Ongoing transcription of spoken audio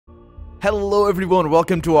Hello everyone,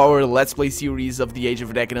 welcome to our Let's Play series of the Age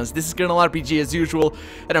of Decadence. This is Colonel RPG as usual,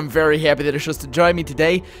 and I'm very happy that you chose to join me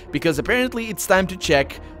today, because apparently it's time to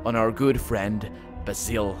check on our good friend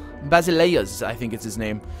Basil. Basileus, I think it's his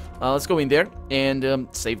name. Let's go in there and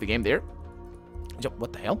save the game there.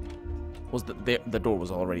 What the hell? The door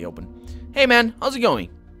was already open. Hey man, how's it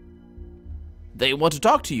going? They want to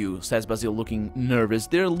talk to you, says Basil, looking nervous.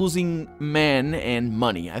 They're losing men and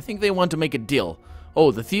money. I think they want to make a deal.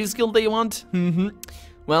 Oh, the Thieves Guild they want?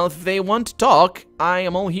 Well, if they want to talk, I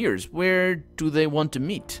am all ears. Where do they want to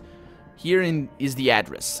meet? Here is the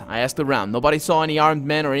address. I asked around. Nobody saw any armed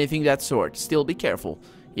men or anything of that sort. Still, be careful.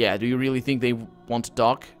 Yeah, do you really think they want to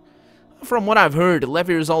talk? From what I've heard,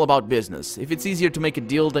 Levier is all about business. If it's easier to make a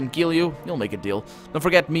deal than kill you, you'll make a deal. Don't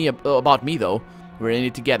forget about me, though. We're in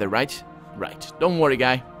it together, right? Right. Don't worry,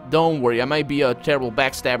 guy. Don't worry. I might be a terrible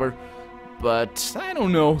backstabber, but I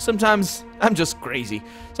don't know. Sometimes I'm just crazy.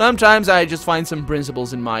 Sometimes I just find some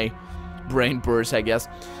principles in my brain purse, I guess.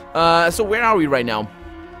 So where are we right now?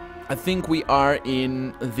 I think we are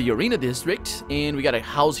in the Arena District, and we got a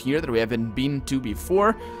house here that we haven't been to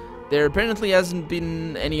before. There apparently hasn't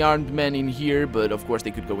been any armed men in here, but of course they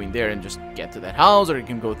could go in there and just get to that house, or you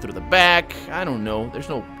can go through the back. I don't know. There's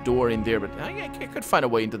no door in there, but I could find a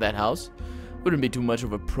way into that house. Wouldn't be too much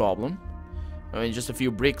of a problem. I mean, just a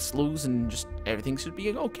few bricks loose and just everything should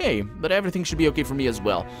be okay. But everything should be okay for me as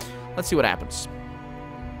well. Let's see what happens.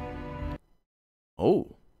 Oh.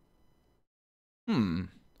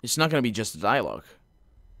 It's not gonna be just a dialogue.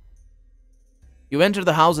 You enter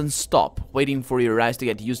the house and stop, waiting for your eyes to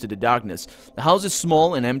get used to the darkness. The house is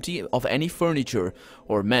small and empty of any furniture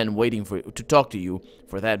or men waiting to talk to you,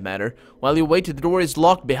 for that matter. While you wait, the door is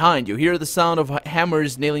locked behind you. Hear the sound of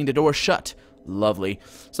hammers nailing the door shut. Lovely.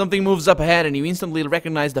 Something moves up ahead and you instantly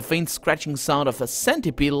recognize the faint scratching sound of a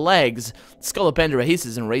centipede legs. The Scolopendra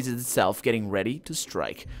hisses and raises itself, getting ready to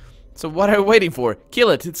strike. So what are we waiting for?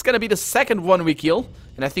 Kill it. It's gonna be the second one we kill.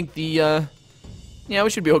 And I think the, yeah,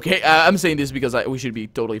 we should be okay. I'm saying this because we should be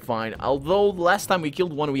totally fine. Although last time we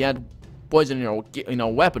killed one, we had poison in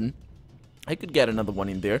our weapon. I could get another one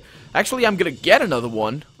in there. Actually, I'm gonna get another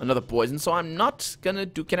one, another poison. So I'm not gonna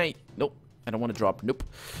do. Can I? Nope. I don't want to drop. Nope.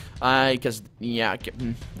 Because yeah.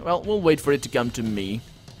 Well, we'll wait for it to come to me.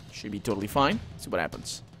 Should be totally fine. See what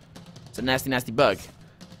happens. It's a nasty, nasty bug.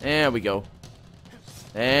 There we go.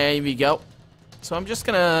 There we go. So I'm just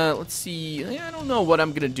gonna. Let's see. I don't know what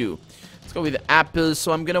I'm gonna do. Let's go with apples.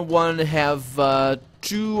 So I'm gonna want to have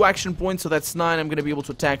 2 action points, so that's 9. I'm gonna be able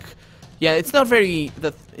to attack. Yeah, it's not very.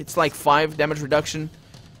 It's like 5 damage reduction.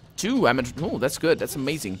 2 damage. Oh, that's good. That's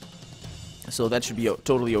amazing. So that should be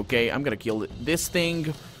totally okay. I'm gonna kill this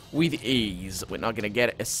thing with ease. We're not gonna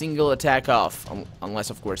get a single attack off, unless,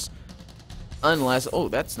 of course, oh,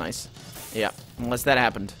 that's nice. Yeah, unless that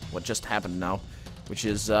happened. What just happened now, which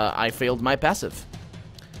is I failed my passive.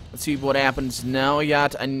 Let's see what happens now. I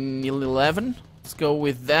got an 11. Let's go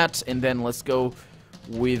with that, and then let's go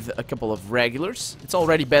with a couple of regulars. It's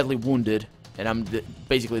already badly wounded, and I'm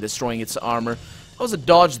basically destroying its armor. That was a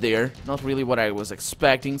dodge there, not really what I was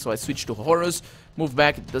expecting, so I switched to Horus. Move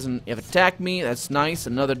back, it doesn't have attacked me. That's nice.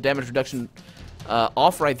 Another damage reduction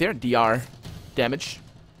off right there. DR damage.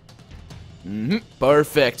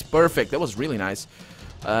 Perfect, perfect. That was really nice.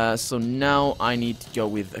 So now I need to go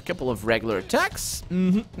with a couple of regular attacks.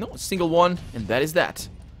 No, a single one, and that is that.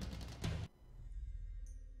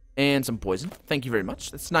 And some poison. Thank you very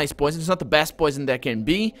much. That's nice poison. It's not the best poison that can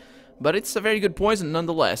be, but it's a very good poison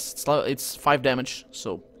nonetheless. It's 5 damage,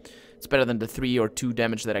 so it's better than the 3 or 2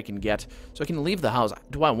 damage that I can get. So I can leave the house.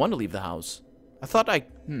 Do I want to leave the house? I thought I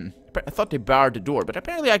thought they barred the door, but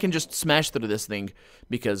apparently I can just smash through this thing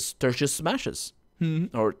because Tertius smashes.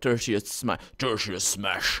 Or Tertius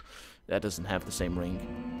smash. That doesn't have the same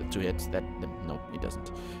ring to hit. No, it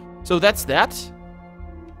doesn't. So that's that.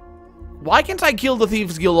 Why can't I kill the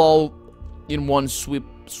Thieves Guild all in one sweep?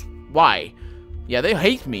 Why? Yeah, they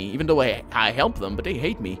hate me, even though I help them, but they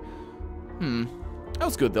hate me. That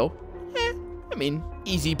was good, though. I mean,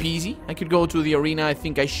 easy peasy. I could go to the arena. I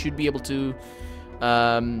think I should be able to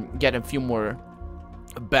get a few more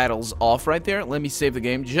battles off right there. Let me save the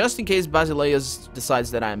game, just in case Basileus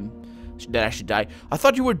decides that I should die. I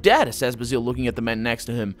thought you were dead, says Basil, looking at the man next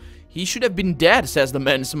to him. He should have been dead, says the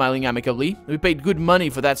man, smiling amicably. We paid good money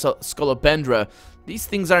for that Scolopendra. These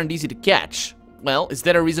things aren't easy to catch. Well, is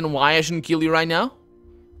that a reason why I shouldn't kill you right now?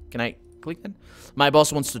 Can I click that? My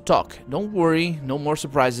boss wants to talk. Don't worry, no more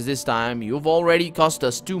surprises this time. You've already cost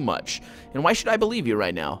us too much. And why should I believe you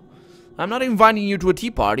right now? I'm not inviting you to a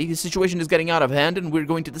tea party. The situation is getting out of hand and we're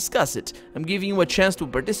going to discuss it. I'm giving you a chance to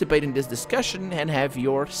participate in this discussion and have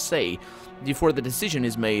your say. before the decision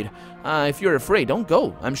is made. If you're afraid, don't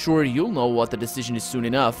go. I'm sure you'll know what the decision is soon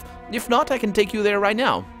enough. If not, I can take you there right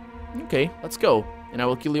now. Okay, let's go. And I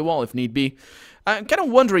will kill you all if need be. I'm kind of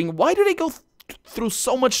wondering, why do they go through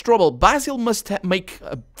so much trouble? Basil must make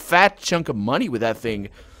a fat chunk of money with that thing.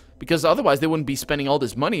 Because otherwise they wouldn't be spending all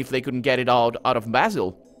this money if they couldn't get it out of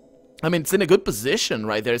Basil. I mean, it's in a good position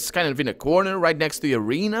right there. It's kind of in a corner right next to the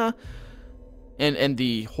arena. And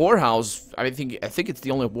the whorehouse, I think it's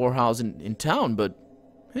the only whorehouse in town, but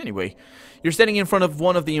anyway. You're standing in front of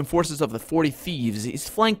one of the enforcers of the 40 Thieves. He's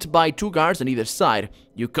flanked by 2 guards on either side.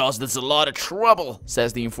 You caused us a lot of trouble,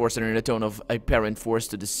 says the enforcer in a tone of a parent forced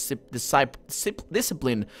to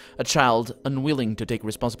discipline a child unwilling to take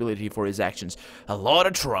responsibility for his actions. A lot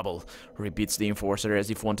of trouble, repeats the enforcer as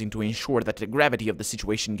if wanting to ensure that the gravity of the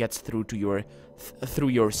situation gets through to your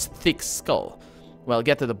thick skull. Well,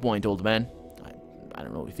 get to the point, old man. I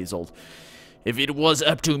don't know if he's old. If it was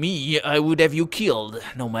up to me, I would have you killed,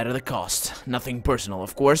 no matter the cost. Nothing personal,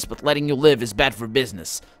 of course, but letting you live is bad for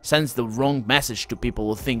business. Sends the wrong message to people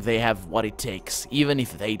who think they have what it takes, even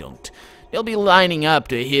if they don't. They'll be lining up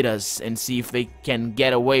to hit us and see if they can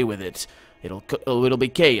get away with it. It'll be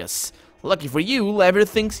chaos. Lucky for you, Lever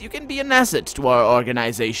thinks you can be an asset to our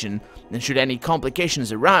organization, and should any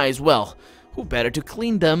complications arise, well, who better to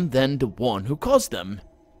clean them than the one who caused them?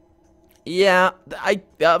 Yeah, I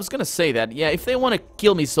was gonna say that. Yeah, if they want to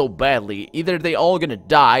kill me so badly, either they all gonna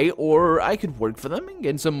die, or I could work for them and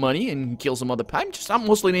get some money and kill some other... I'm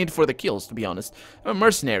mostly needed for the kills, to be honest. I'm a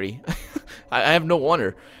mercenary. I have no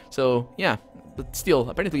honor. So, yeah. But still,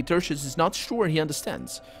 apparently Tertius is not sure he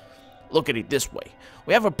understands. Look at it this way.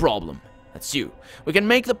 We have a problem. That's you. We can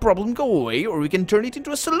make the problem go away, or we can turn it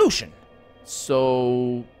into a solution.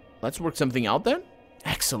 So, let's work something out then?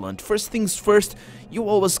 Excellent. First things first, you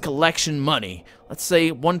owe us collection money. Let's say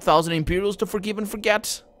 1,000 Imperials to forgive and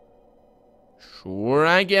forget. Sure,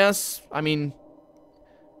 I guess. I mean,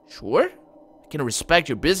 sure. I can respect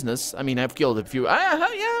your business. I mean, I've killed a few. Yeah,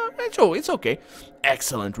 it's okay.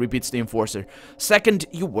 Excellent, repeats the enforcer. Second,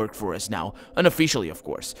 you work for us now. Unofficially, of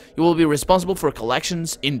course. You will be responsible for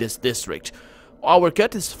collections in this district. Our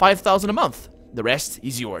cut is 5,000 a month. The rest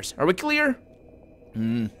is yours. Are we clear?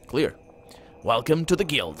 Clear. Welcome to the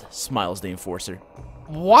guild, smiles the enforcer.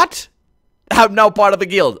 What? I'm now part of the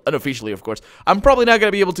guild. Unofficially, of course. I'm probably not going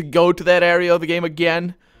to be able to go to that area of the game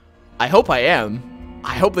again. I hope I am.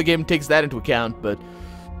 I hope the game takes that into account, but...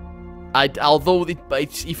 although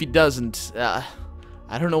if it doesn't...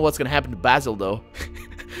 I don't know what's going to happen to Basil, though.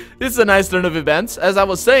 This is a nice turn of events. As I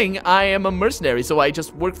was saying, I am a mercenary, so I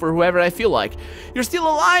just work for whoever I feel like. You're still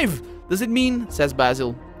alive! Does it mean, says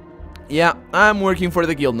Basil... Yeah, I'm working for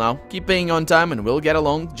the guild now. Keep paying on time and we'll get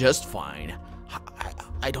along just fine.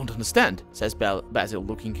 I don't understand, says Basil,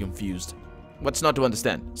 looking confused. What's not to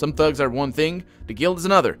understand? Some thugs are one thing, the guild is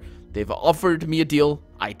another. They've offered me a deal,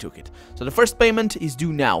 I took it. So the first payment is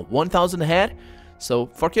due now, 1,000 ahead, so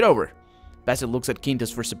fork it over. Basil looks at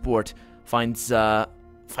Quintus for support, finds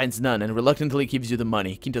none, and reluctantly gives you the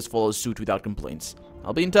money. Quintus follows suit without complaints.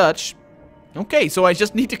 I'll be in touch. Okay, so I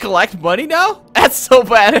just need to collect money now? That's so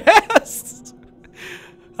badass!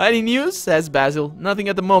 Any news? Says Basil. Nothing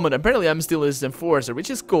at the moment. Apparently I'm still his enforcer, which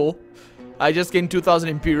is cool. I just gained 2,000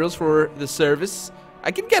 Imperials for the service.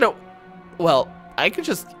 I can get a... Well, I could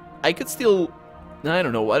still... I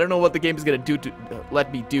don't know what the game is gonna do to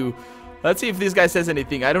let me do. Let's see if this guy says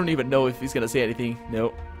anything. I don't even know if he's gonna say anything.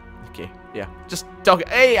 No. Okay, yeah. Just talk...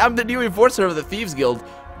 Hey, I'm the new enforcer of the Thieves Guild.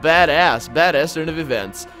 Badass turn of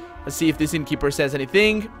events. Let's see if this innkeeper says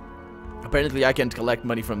anything. Apparently I can't collect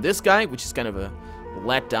money from this guy, which is kind of a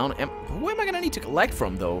letdown. Who am I gonna need to collect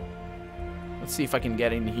from, though? Let's see if I can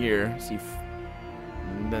get in here. See if...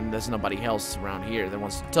 Then there's nobody else around here that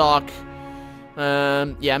wants to talk.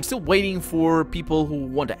 Yeah, I'm still waiting for people who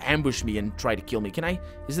want to ambush me and try to kill me. Can I...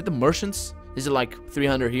 Is it the merchants? Is it like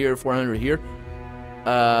 300 here, 400 here?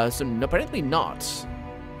 So no, apparently not.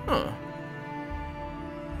 Huh.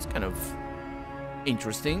 It's kind of...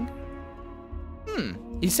 interesting.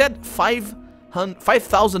 He said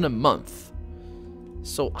 5,000 a month.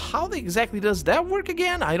 So how exactly does that work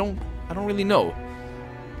again? I don't really know.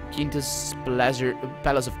 Quintus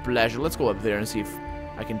Palace of Pleasure. Let's go up there and see if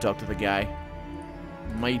I can talk to the guy.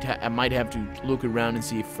 I might have to look around and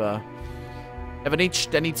see if have an itch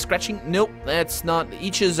that needs scratching. Nope, that's not.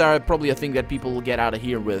 Itches are probably a thing that people will get out of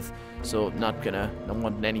here with. So don't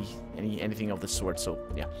want anything of the sort. So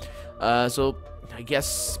yeah. So I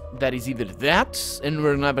guess that is either that, and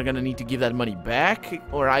we're never gonna need to give that money back,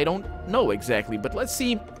 or I don't know exactly. But let's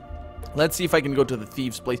see if I can go to the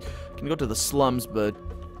thieves' place. I can go to the slums, but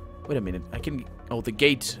Wait a minute. I can... Oh, the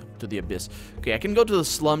gate to the abyss. Okay, I can go to the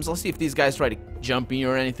slums. Let's see if these guys try to jump me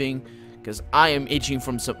or anything. Because I am itching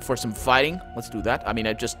for some fighting. Let's do that. I mean,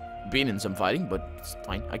 I've just been in some fighting, but it's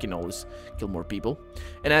fine. I can always kill more people.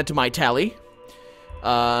 And add to my tally.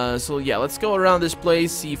 So yeah, let's go around this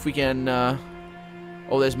place, see if we can...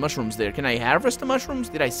 Oh, there's mushrooms there. Can I harvest the mushrooms?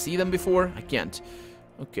 Did I see them before? I can't.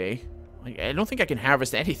 Okay. I don't think I can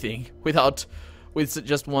harvest anything with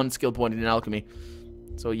just one skill point in alchemy.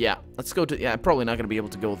 So yeah, let's go to... Yeah, I'm probably not going to be able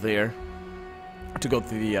to go there. To go to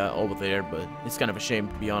the over there, but it's kind of a shame,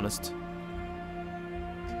 to be honest.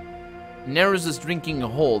 Neros is drinking a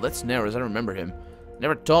hole. That's Neros, I remember him.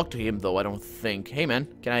 Never talked to him, though, I don't think. Hey, man,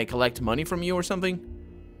 can I collect money from you or something?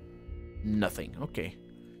 Nothing. Okay.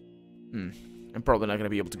 I'm probably not going to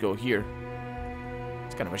be able to go here.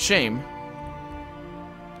 It's kind of a shame.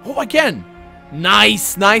 Oh, again!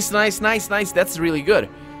 Nice, nice, nice, nice, nice. That's really good.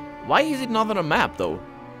 Why is it not on a map, though?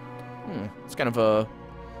 It's kind of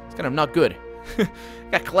not good.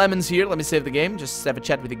 Got Clemens here. Let me save the game. Just have a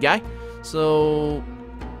chat with the guy. So,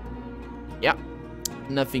 yeah.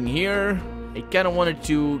 Nothing here. I kind of wanted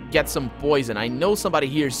to get some poison. I know somebody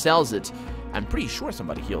here sells it. I'm pretty sure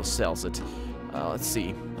somebody here sells it. Let's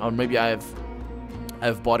see. Or maybe I've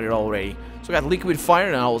bought it already. So I got liquid fire,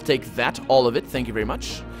 and I will take that, all of it. Thank you very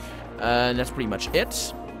much. And that's pretty much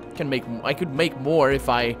it. I could make more if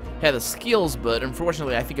I had the skills, but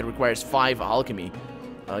unfortunately, I think it requires 5 alchemy.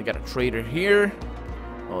 I got a trader here.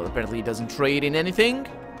 Oh, apparently he doesn't trade in anything.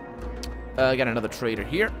 I got another trader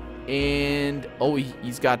here, and oh,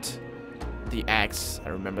 he's got the axe. I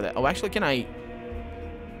remember that. Oh, actually, can I?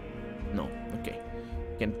 No. Okay.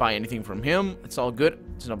 Can't buy anything from him. It's all good.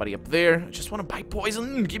 There's nobody up there. I just want to buy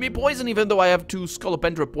poison. Give me poison, even though I have 2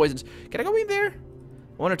 Scolopendra poisons. Can I go in there?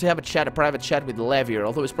 I wanted to have a private chat with Levier,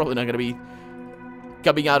 although it's probably not going to be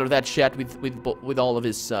coming out of that chat with all of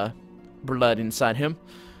his blood inside him.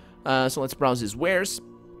 So let's browse his wares.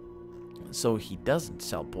 So he doesn't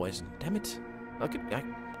sell poison. Damn it.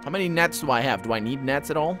 How many nets do I have? Do I need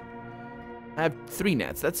nets at all? I have 3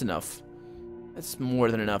 nets. That's enough. That's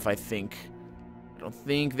more than enough, I think. I don't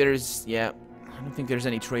think there's... Yeah. I don't think there's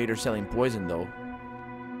any trader selling poison, though.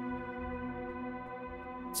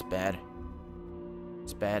 It's bad.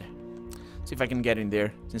 It's bad. See if I can get in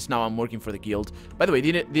there, since now I'm working for the guild. By the way,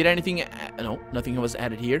 did anything... No, nothing was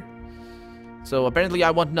added here. So apparently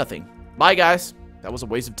I want nothing. Bye, guys. That was a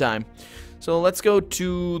waste of time. So let's go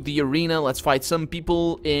to the arena. Let's fight some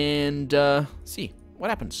people and see what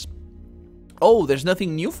happens. Oh, there's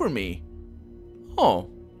nothing new for me. Oh.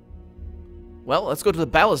 Well, let's go to the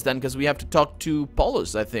palace then, because we have to talk to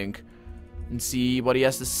Paulus, I think, and see what he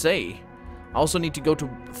has to say. I also need to go to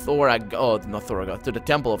to the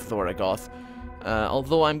Temple of Thoragoth.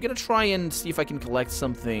 Although I'm gonna try and see if I can collect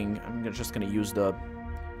something. I'm just gonna use the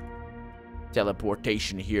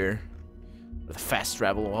teleportation here, or the fast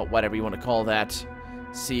travel, or whatever you want to call that.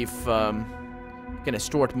 See if I can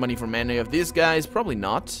extort money from any of these guys. Probably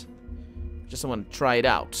not. Just want to try it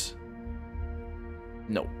out.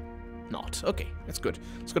 No, not. Okay, that's good.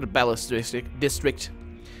 Let's go to Balis District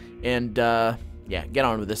and yeah, get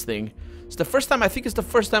on with this thing. It's the first time, I think it's the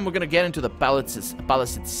first time we're gonna get into the palace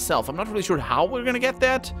itself. I'm not really sure how we're gonna get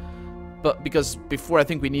that, but because before I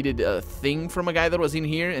think we needed a thing from a guy that was in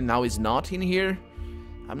here, and now he's not in here.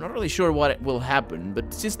 I'm not really sure what will happen,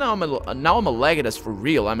 but since now I'm a Legatus for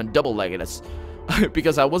real, I'm a double Legatus,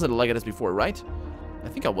 because I wasn't a Legatus before, right? I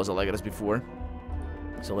think I was a Legatus before.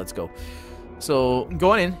 So let's go. So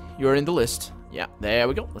go on in. You're in the list. Yeah, there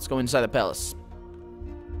we go. Let's go inside the palace.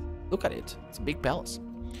 Look at it. It's a big palace.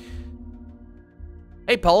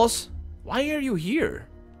 Hey, Paulus, why are you here?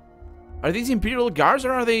 Are these Imperial Guards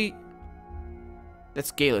or are they...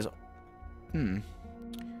 That's Galus.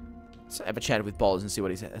 Let's have a chat with Paulus and see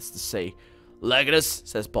what he has to say. Legatus,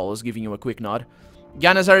 says Paulus, giving you a quick nod.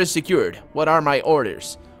 Ganazar is secured. What are my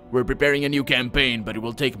orders? We're preparing a new campaign, but it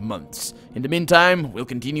will take months. In the meantime, we'll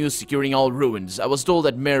continue securing all ruins. I was told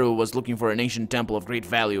that Meru was looking for an ancient temple of great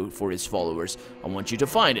value for his followers. I want you to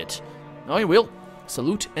find it. Oh, you will.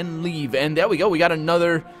 Salute and leave. And there we go. We got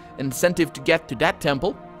another incentive to get to that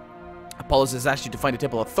temple. Paulus has asked you to find the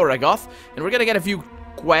temple of Thoragoth, and we're gonna get a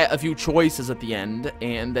few choices at the end,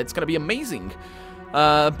 and that's gonna be amazing.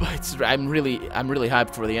 But I'm really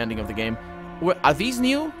hyped for the ending of the game. Are these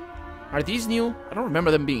new? Are these new? I don't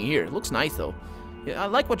remember them being here. It looks nice though. Yeah, I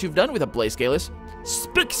like what you've done with the place, Galus.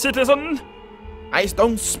 Speak, citizen. I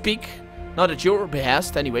don't speak. Not at your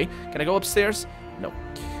behest, anyway. Can I go upstairs? No.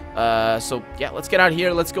 So yeah, let's get out of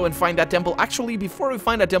here. Let's go and find that temple. Actually, before we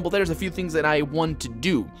find that temple, there's a few things that I want to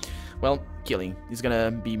do. Well, killing. He's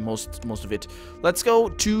gonna be most of it. Let's go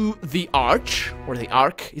to the arch, or the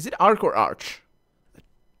arc. Is it arc or arch?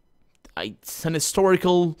 It's an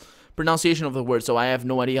historical pronunciation of the word, so I have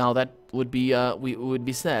no idea how that would be would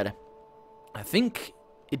be said. I think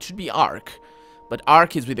it should be arc, but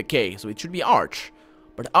arc is with a K, so it should be arch.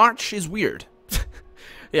 But arch is weird.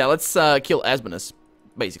 Yeah, let's kill Asmonus.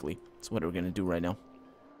 Basically, that's what we're gonna do right now.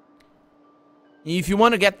 If you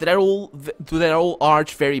want to get to that old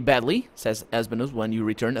arch very badly, says Asmonus when you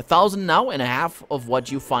return, 1,000 now and a half of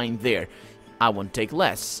what you find there. I won't take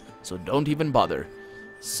less, so don't even bother.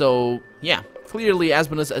 So, yeah, clearly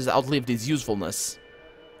Asmonus has outlived his usefulness.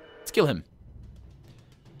 Let's kill him.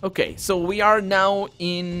 Okay, so we are now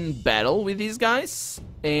in battle with these guys,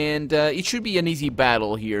 and it should be an easy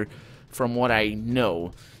battle here, from what I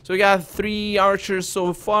know. So we got 3 archers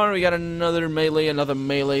so far, we got another melee.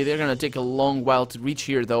 They're gonna take a long while to reach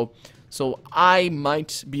here, though, so I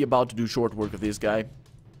might be about to do short work of this guy.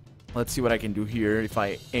 Let's see what I can do here if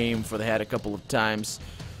I aim for the head a couple of times.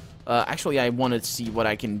 Actually, I want to see what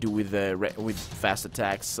I can do with fast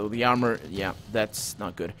attacks. So the armor, yeah, that's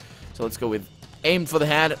not good. So let's go with aim for the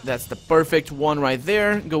head. That's the perfect one right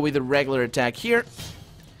there. Go with the regular attack here.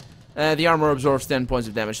 The armor absorbs 10 points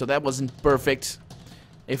of damage, so that wasn't perfect.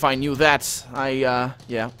 If I knew that,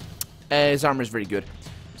 yeah. His armor is very good.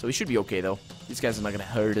 So we should be okay, though. These guys are not going to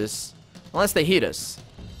hurt us. Unless they hit us.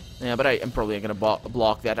 Yeah, but I'm probably going to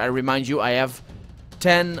block that. I remind you, I have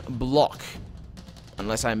 10 block.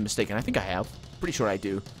 Unless I'm mistaken. I think I have. Pretty sure I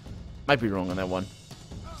do. Might be wrong on that one.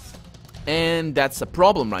 And that's a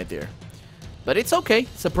problem right there. But it's okay.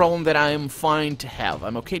 It's a problem that I'm fine to have.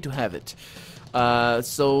 I'm okay to have it.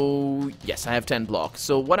 So, yes, I have 10 blocks.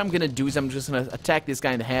 So what I'm going to do is I'm just going to attack this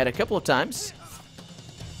guy in the head a couple of times.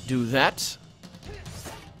 Do that.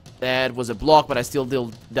 That was a block, but I still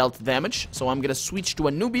dealt damage. So I'm going to switch to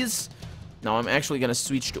Anubis. Now I'm actually going to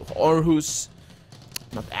switch to Horus.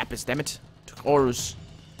 Not Apis, damn it. To Horus.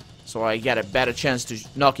 So I get a better chance to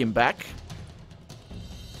knock him back.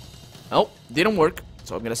 Oh, didn't work.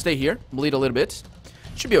 So I'm going to stay here. Bleed a little bit.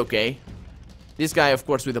 Should be okay. This guy, of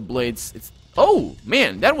course, with the blades. It's... Oh,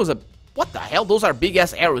 man, that was a... What the hell? Those are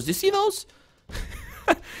big-ass arrows. Do you see those?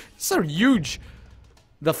 These are huge.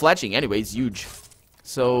 The fletching, anyway, is huge.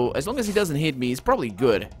 So, as long as he doesn't hit me, it's probably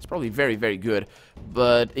good. It's probably very, very good.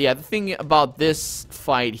 But, yeah, the thing about this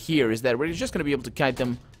fight here is that we're just going to be able to kite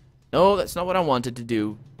them. No, that's not what I wanted to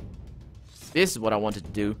do. This is what I wanted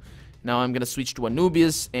to do. Now I'm going to switch to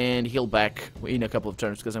Anubis and heal back in a couple of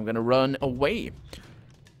turns because I'm going to run away.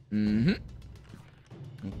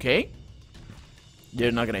 Okay.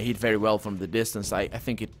 They're not going to hit very well from the distance. I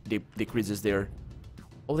think it decreases their...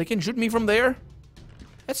 Oh, they can shoot me from there?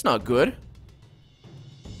 That's not good.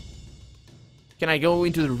 Can I go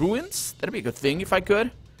into the ruins? That'd be a good thing if I could.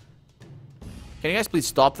 Can you guys please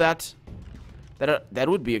stop that? That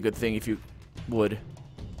would be a good thing if you would.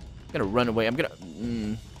 I'm gonna run away. I'm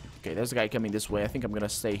gonna... Okay, there's a guy coming this way. I think I'm gonna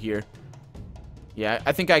stay here. Yeah,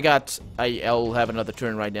 I think I'll have another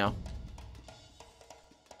turn right now.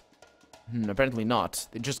 Apparently not.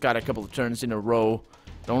 They just got a couple of turns in a row.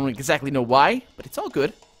 Don't exactly know why, but it's all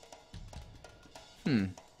good.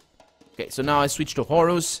 Okay, so now I switch to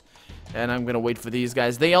Horus. And I'm gonna wait for these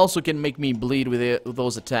guys. They also can make me bleed with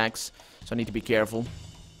those attacks. So I need to be careful.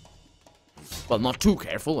 Well, not too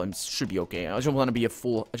careful. I should be okay. I just want to be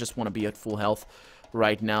at full health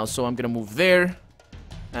right now. So I'm gonna move there.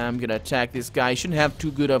 I'm gonna attack this guy. Shouldn't have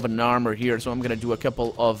too good of an armor here, so I'm gonna do a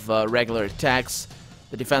couple of regular attacks.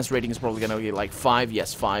 The defense rating is probably gonna be like 5.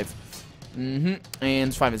 Yes, 5.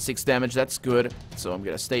 And 5 and 6 damage. That's good. So I'm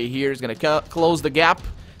gonna stay here. He's gonna close the gap.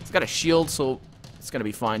 He's got a shield, so it's gonna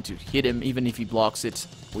be fine to hit him. Even if he blocks it,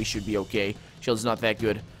 we should be okay. Shield's not that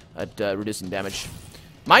good at reducing damage.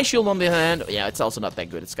 My shield, on the other hand, yeah, it's also not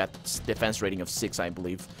that good. It's got defense rating of 6, I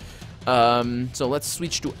believe. So let's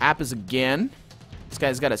switch to Apis again. This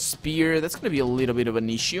guy's got a spear. That's gonna be a little bit of an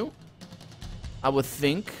issue, I would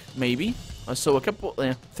think, maybe. So a couple,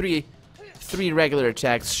 3 regular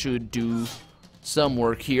attacks should do some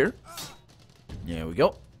work here. There we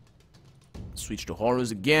go. Switch to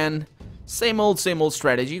Horus again. Same old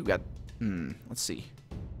strategy. We got, let's see.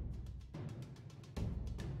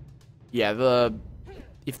 Yeah,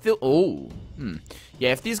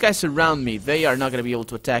 yeah, if these guys surround me, they are not gonna be able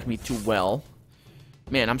to attack me too well.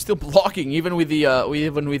 Man, I'm still blocking even with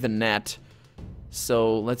the net.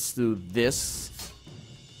 So let's do this.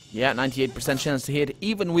 Yeah, 98% chance to hit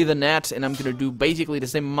even with a net, and I'm gonna do basically the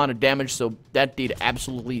same amount of damage. So that did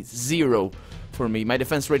absolutely 0 for me. My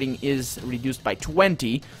defense rating is reduced by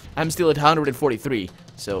 20. I'm still at 143.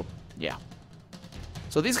 So yeah.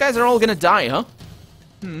 So these guys are all gonna die, huh?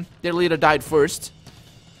 Their leader died first.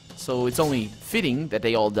 So it's only fitting that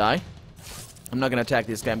they all die. I'm not gonna attack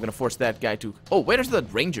this guy. I'm gonna force that guy to... Oh, where's the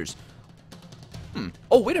rangers?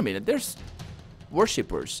 Oh, wait a minute. There's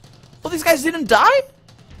worshippers. Oh, these guys didn't die?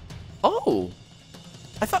 Oh.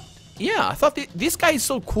 I thought... Yeah, I thought this guy is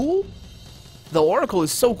so cool. The Oracle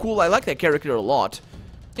is so cool. I like that character a lot.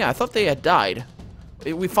 Yeah, I thought they had died.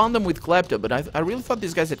 We found them with Klepta, but I really thought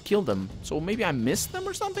these guys had killed them. So maybe I missed them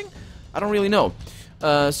or something? I don't really know.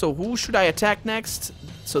 So who should I attack next?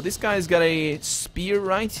 So this guy's got a spear,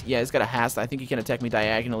 right? Yeah, he's got a hast. I think he can attack me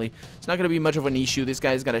diagonally. It's not going to be much of an issue. This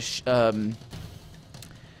guy's got a...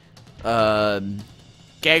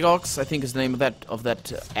 Gagox, I think is the name of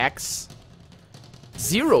that axe.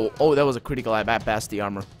 0. Oh, that was a critical. I bypassed the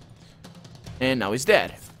armor. And now he's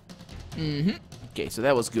dead. Okay, so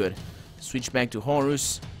that was good. Switch back to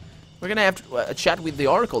Horus. We're gonna have to chat with the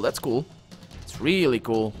Oracle. That's cool. It's really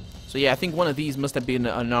cool. So yeah, I think one of these must have been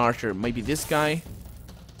an archer. Maybe this guy.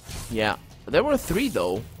 Yeah. There were 3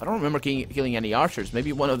 though. I don't remember killing any archers.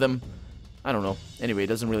 Maybe one of them. I don't know. Anyway, it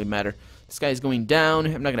doesn't really matter. This guy is going down.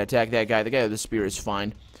 I'm not gonna attack that guy. The guy with the spear is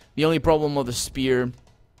fine. The only problem of the spear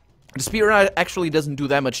actually doesn't do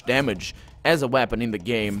that much damage as a weapon in the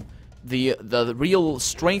game. The real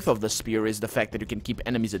strength of the spear is the fact that you can keep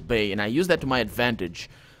enemies at bay, and I use that to my advantage,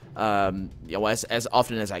 you know, as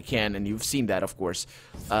often as I can, and you've seen that, of course.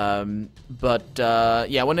 Yeah,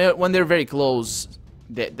 when they're very close,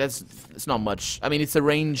 it's not much. I mean, it's a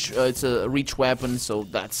reach weapon, so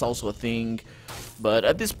that's also a thing. But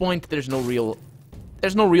at this point, there's no real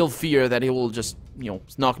fear that he will just, you know,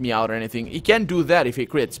 knock me out or anything. He can do that if he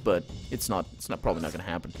crits, but it's probably not gonna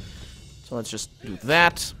happen. So let's just do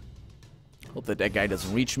that. Hope that guy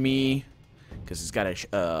doesn't reach me, because he's got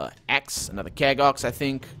a axe, another Kagox, I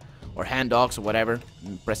think, or Handox or whatever.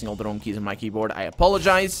 I'm pressing all the wrong keys on my keyboard. I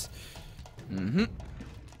apologize.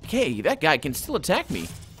 Okay, that guy can still attack me.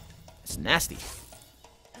 It's nasty.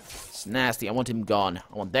 It's nasty. I want him gone.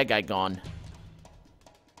 I want that guy gone.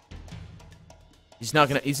 He's not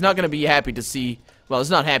gonna be happy to see. Well, he's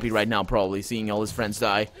not happy right now, probably seeing all his friends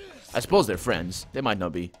die. I suppose they're friends. They might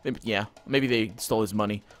not be. Maybe, yeah, maybe they stole his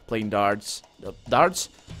money playing darts. Darts?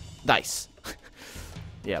 Dice.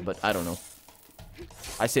 Yeah, but I don't know.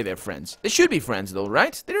 I say they're friends. They should be friends, though,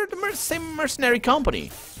 right? They're the same mercenary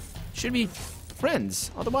company. Should be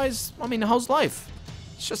friends. Otherwise, I mean, how's life?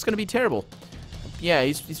 It's just gonna be terrible. Yeah,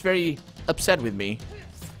 he's very upset with me,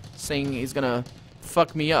 saying he's gonna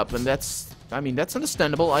fuck me up, and that's, I mean, that's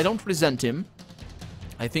understandable. I don't resent him.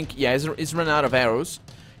 I think, yeah, he's run out of arrows.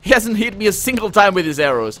 He hasn't hit me a single time with his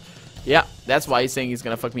arrows. Yeah, that's why he's saying he's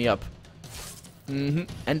gonna fuck me up. And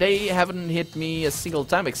they haven't hit me a single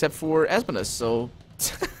time except for Aspenus, so...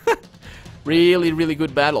 really, really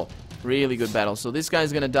good battle. Really good battle. So this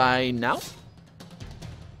guy's gonna die now?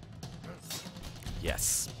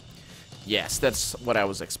 Yes. Yes, that's what I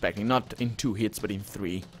was expecting. Not in 2 hits, but in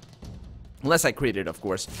 3. Unless I crit it, of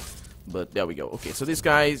course. But there we go. Okay, so this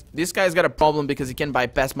guy's got a problem because he can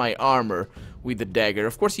bypass my armor with the dagger.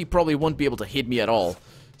 Of course, he probably won't be able to hit me at all.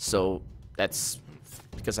 So that's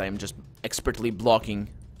because I am just expertly blocking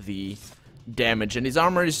the damage. And his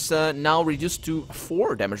armor is now reduced to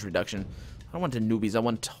 4 damage reduction. I don't want the newbies. I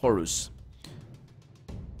want Horus.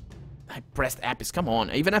 I pressed Apis. Come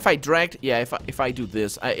on. Even if I dragged... Yeah, if I do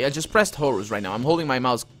this. I just pressed Horus right now. I'm holding my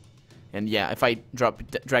mouse. And yeah, if I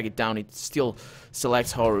drag it down, it still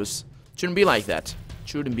selects Horus. Shouldn't be like that.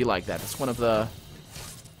 Shouldn't be like that. It's one of the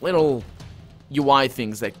little UI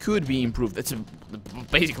things that could be improved. That's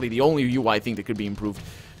basically the only UI thing that could be improved.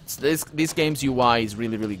 This game's UI is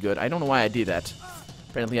really, really good. I don't know why I did that.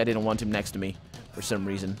 Apparently I didn't want him next to me for some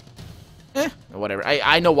reason. Or whatever.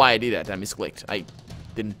 I know why I did that. I misclicked. I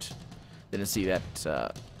didn't see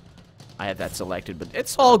that I had that selected, but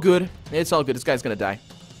it's all good. It's all good. This guy's gonna die.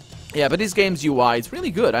 Yeah, but this game's UI is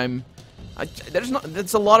really good.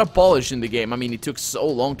 There's a lot of polish in the game. I mean, it took so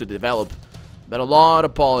long to develop, but a lot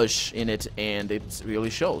of polish in it, and it really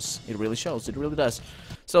shows. It really shows. It really does.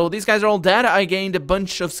 So these guys are all dead. I gained a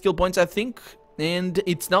bunch of skill points, I think, and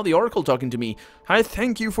it's now the Oracle talking to me. I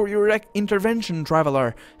thank you for your intervention,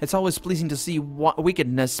 traveler. It's always pleasing to see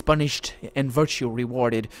wickedness punished and virtue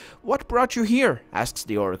rewarded. What brought you here? Asks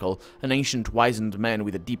the Oracle, an ancient, wizened man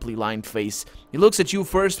with a deeply lined face. He looks at you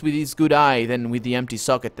first with his good eye, then with the empty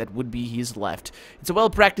socket that would be his left. It's a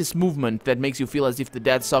well-practiced movement that makes you feel as if the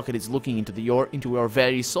dead socket is looking into your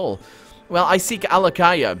very soul. Well, I seek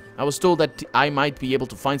Alakaya. I was told that I might be able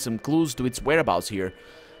to find some clues to its whereabouts here.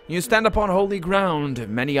 You stand upon holy ground.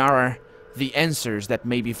 Many are the answers that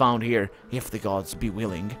may be found here, if the gods be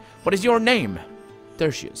willing. What is your name?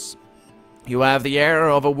 Tertius. You have the air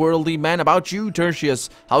of a worldly man about you, Tertius.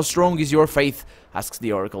 How strong is your faith? Asks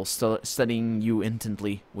the oracle, studying you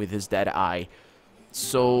intently with his dead eye.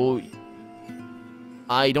 So,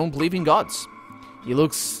 I don't believe in gods. He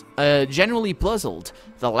looks genuinely puzzled.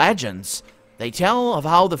 The legends. They tell of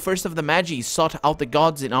how the first of the Magi sought out the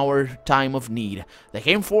gods in our time of need. They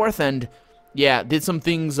came forth and, yeah, did some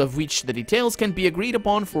things of which the details can be agreed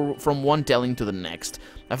upon from one telling to the next.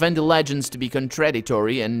 I find the legends to be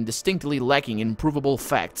contradictory and distinctly lacking in provable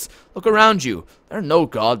facts. Look around you. There are no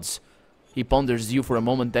gods. He ponders you for a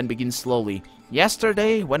moment, then begins slowly.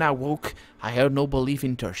 Yesterday, when I woke, I had no belief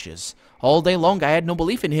in Tertius. All day long I had no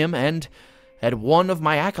belief in him, and had one of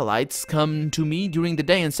my acolytes come to me during the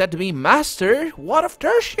day and said to me, Master, what of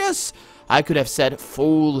Tertius? I could have said,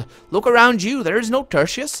 Fool, look around you, there is no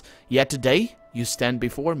Tertius. Yet today, you stand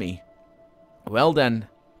before me. Well then,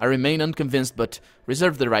 I remain unconvinced, but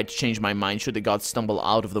reserve the right to change my mind should the gods stumble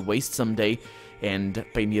out of the waste someday and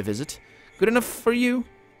pay me a visit. Good enough for you?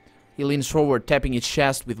 He leans forward, tapping his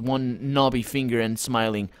chest with one knobby finger and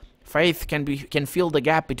smiling. Faith can fill the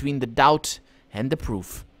gap between the doubt and the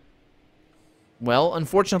proof. Well,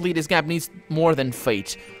 unfortunately, this gap needs more than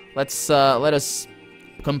fate. Let us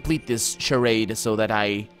complete this charade so that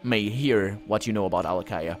I may hear what you know about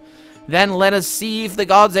Alakaya. Then let us see if the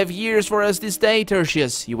gods have ears for us this day,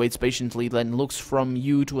 Tertius. He waits patiently, then looks from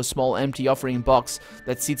you to a small empty offering box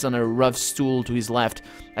that sits on a rough stool to his left.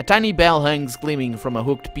 A tiny bell hangs gleaming from a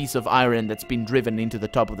hooked piece of iron that's been driven into the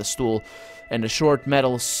top of the stool, and a short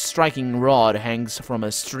metal striking rod hangs from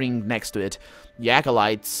a string next to it. The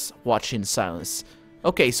acolytes watch in silence.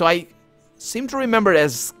 Okay, so I seem to remember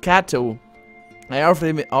as Kato, I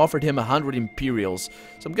offered him 100 Imperials,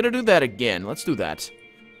 so I'm gonna do that again. Let's do that.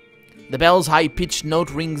 The bell's high-pitched note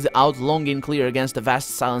rings out long and clear against the vast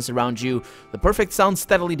silence around you. The perfect sound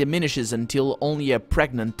steadily diminishes until only a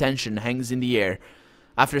pregnant tension hangs in the air.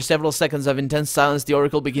 After several seconds of intense silence, the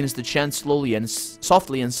oracle begins to chant slowly and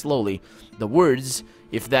softly and slowly. The words,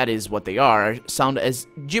 if that is what they are, sound as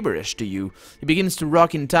gibberish to you. He begins to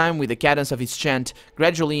rock in time with the cadence of his chant,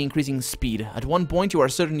 gradually increasing speed. At one point you are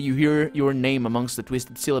certain you hear your name amongst the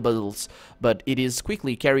twisted syllables, but it is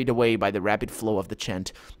quickly carried away by the rapid flow of the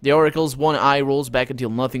chant. The oracle's one eye rolls back until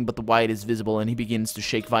nothing but the white is visible, and he begins to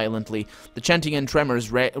shake violently. The chanting and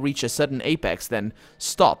tremors reach a sudden apex, then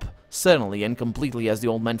stop. Suddenly and completely as the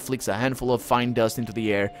old man flicks a handful of fine dust into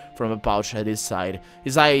the air from a pouch at his side.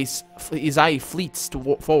 His eye fleets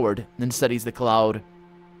forward and studies the cloud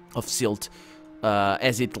of silt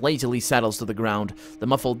as it lazily settles to the ground. The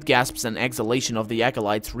muffled gasps and exhalation of the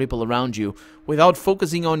acolytes ripple around you. Without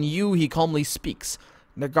focusing on you, he calmly speaks.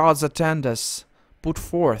 The gods attend us. Put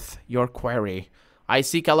forth your query. I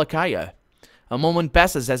seek Alakaya. A moment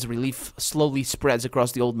passes as relief slowly spreads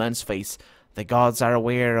across the old man's face. The gods are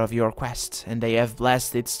aware of your quest, and they have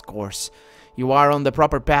blessed its course. You are on the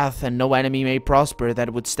proper path, and no enemy may prosper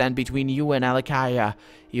that would stand between you and Alakaya.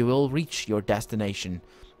 You will reach your destination.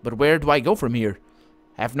 But where do I go from here?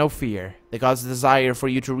 Have no fear. The gods desire for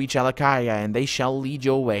you to reach Alakaya, and they shall lead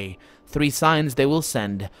your way. 3 signs they will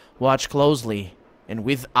send. Watch closely, and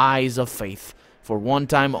with eyes of faith. For one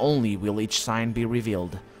time only will each sign be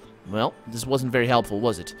revealed. Well, this wasn't very helpful,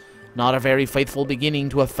 was it? Not a very faithful beginning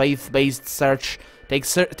to a faith-based search.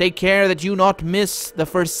 Take care that you not miss the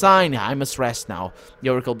first sign. I must rest now. The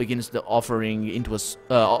oracle begins the offering into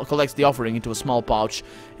collects the offering into a small pouch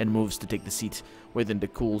and moves to take the seat within the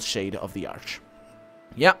cool shade of the arch.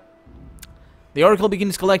 Yeah. The oracle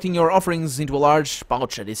begins collecting your offerings into a large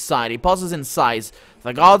pouch at his side. He pauses and sighs.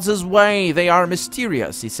 The gods' way, they are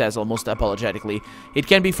mysterious, he says almost apologetically. It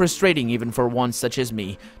can be frustrating even for one such as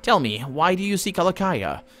me. Tell me, why do you seek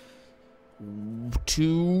Alakaya? To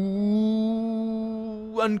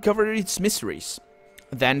uncover its mysteries.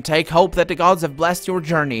 Then take hope that the gods have blessed your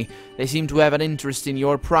journey. They seem to have an interest in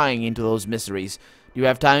your prying into those mysteries. Do you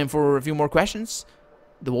have time for a few more questions?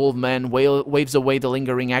 The old man waves away the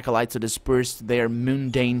lingering acolytes to disperse their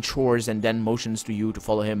mundane chores and then motions to you to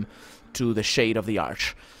follow him to the shade of the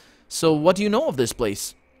arch. So what do you know of this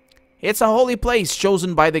place? It's a holy place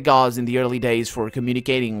chosen by the gods in the early days for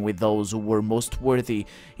communicating with those who were most worthy.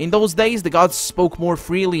 In those days, the gods spoke more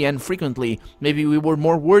freely and frequently. Maybe we were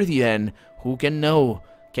more worthy then. Who can know?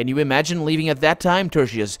 Can you imagine living at that time,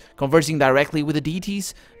 Tertius, conversing directly with the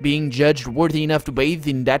deities, being judged worthy enough to bathe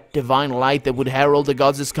in that divine light that would herald the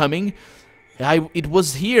gods' coming? It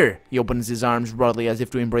was here. He opens his arms broadly as if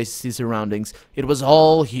to embrace his surroundings. It was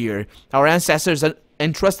all here. Our ancestors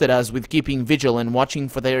entrusted us with keeping vigil and watching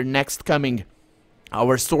for their next coming.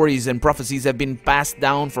 Our stories and prophecies have been passed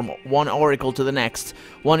down from one oracle to the next.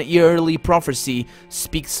 One early prophecy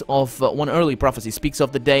speaks of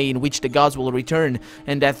the day in which the gods will return,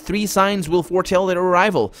 and that 3 signs will foretell their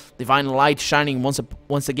arrival. Divine light shining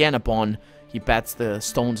once again upon. He pats the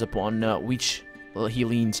stones upon which he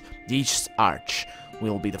leans. Each arch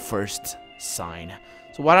will be the first sign.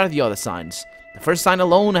 So what are the other signs? The first sign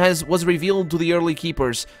alone was revealed to the early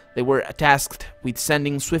keepers. They were tasked with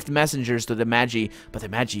sending swift messengers to the Magi, but the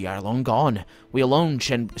Magi are long gone. We alone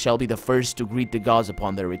shall be the first to greet the gods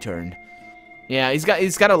upon their return. Yeah, he's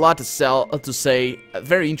got a lot to say. A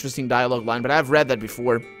very interesting dialogue line, but I've read that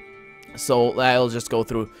before, so I'll just go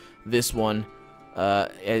through this one,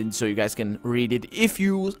 and so you guys can read it if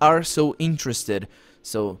you are so interested.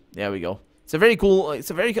 So there we go. It's a very cool.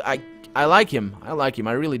 I like him.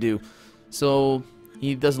 I really do. So,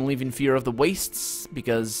 he doesn't live in fear of the wastes,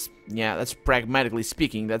 because, yeah, that's pragmatically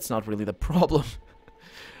speaking, that's not really the problem.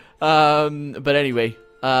 But anyway,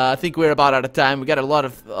 I think we're about out of time. We got a lot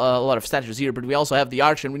of statues here, but we also have the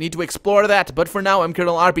arch, and we need to explore that. But for now, I'm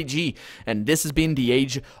Colonel RPG, and this has been the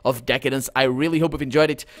Age of Decadence. I really hope you've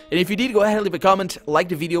enjoyed it, and if you did, go ahead and leave a comment, like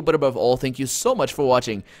the video, but above all, thank you so much for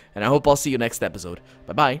watching, and I hope I'll see you next episode.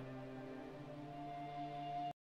 Bye-bye.